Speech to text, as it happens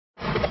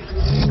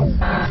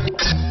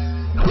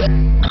Here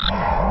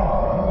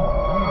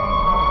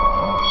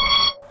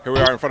we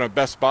are in front of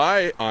Best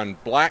Buy on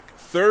Black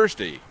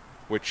Thursday,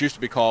 which used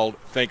to be called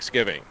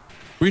Thanksgiving.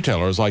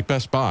 Retailers like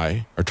Best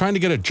Buy are trying to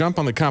get a jump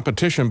on the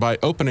competition by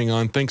opening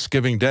on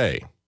Thanksgiving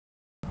Day.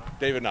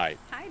 David Knight,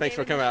 Hi, thanks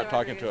for David coming out and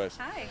Miller. talking to us.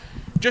 Hi.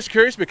 Just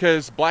curious,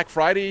 because Black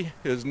Friday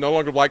is no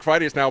longer Black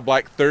Friday, it's now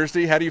Black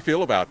Thursday. How do you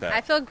feel about that?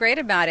 I feel great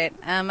about it.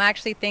 I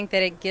actually think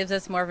that it gives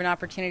us more of an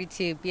opportunity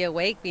to be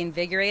awake, be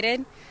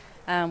invigorated.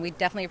 We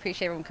definitely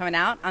appreciate everyone coming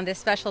out on this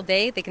special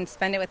day. They can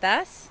spend it with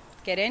us,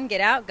 get in,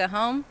 get out, go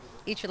home,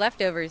 eat your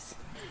leftovers.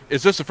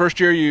 Is this the first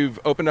year you've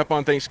opened up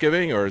on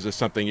Thanksgiving, or is this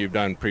something you've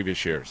done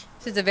previous years?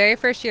 This is the very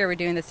first year we're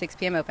doing the 6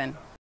 p.m. open.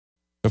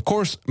 Of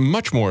course,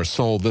 much more is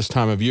sold this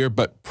time of year,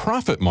 but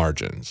profit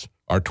margins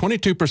are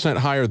 22%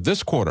 higher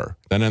this quarter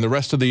than in the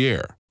rest of the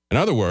year. In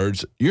other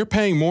words, you're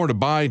paying more to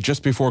buy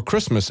just before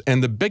Christmas,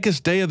 and the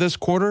biggest day of this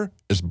quarter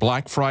is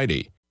Black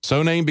Friday.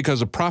 So named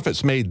because the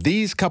profits made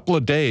these couple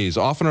of days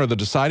often are the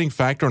deciding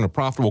factor in a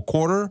profitable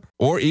quarter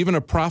or even a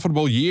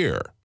profitable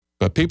year.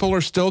 But people are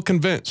still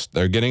convinced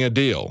they're getting a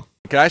deal.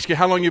 Can I ask you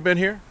how long you've been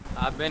here?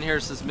 I've been here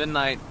since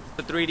midnight.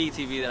 The 3D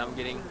TV that I'm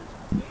getting.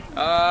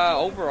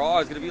 Overall,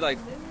 it's going to be like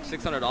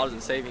 $600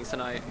 in savings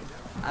tonight.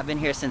 I've been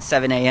here since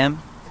 7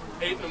 a.m.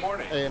 8 in the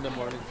morning. 8 in the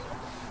morning.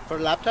 For a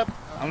laptop?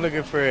 I'm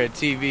looking for a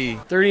TV.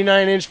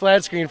 39-inch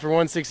flat screen for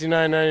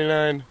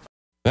 $169.99.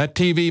 That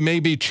TV may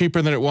be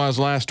cheaper than it was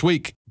last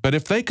week, but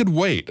if they could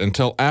wait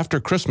until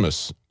after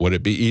Christmas, would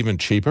it be even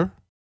cheaper?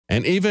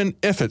 And even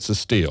if it's a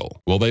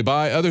steal, will they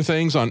buy other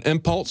things on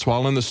impulse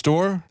while in the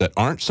store that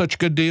aren't such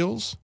good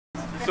deals?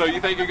 So you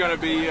think you're going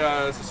to be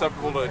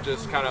susceptible to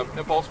just kind of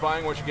impulse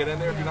buying once you get in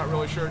there if you're not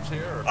really sure it's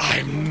here? Or?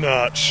 I'm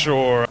not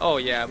sure. Oh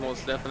yeah,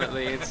 most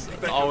definitely. It's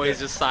always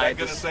just side,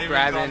 just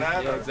grabbing.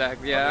 Yeah,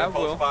 exactly. Yeah, I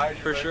will,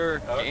 for sure.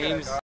 Okay.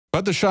 Games.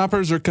 But the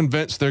shoppers are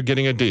convinced they're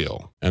getting a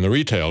deal, and the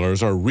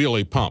retailers are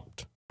really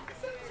pumped.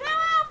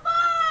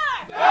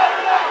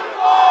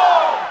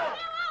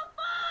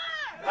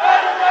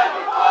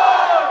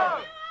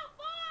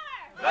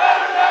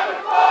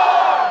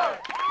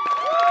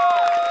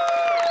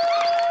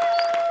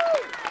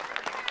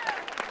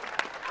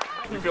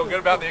 You feel good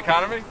about the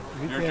economy?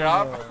 Your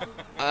job?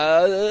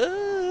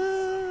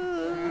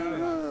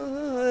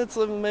 It's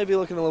maybe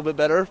looking a little bit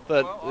better,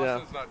 but Well,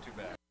 yeah. it's not too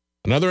bad.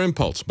 Another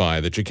impulse buy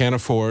that you can't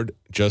afford,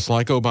 just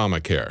like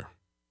Obamacare.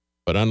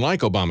 But unlike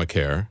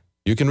Obamacare,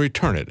 you can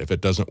return it if it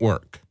doesn't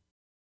work.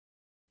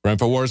 For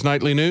InfoWars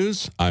Nightly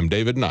News, I'm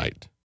David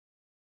Knight.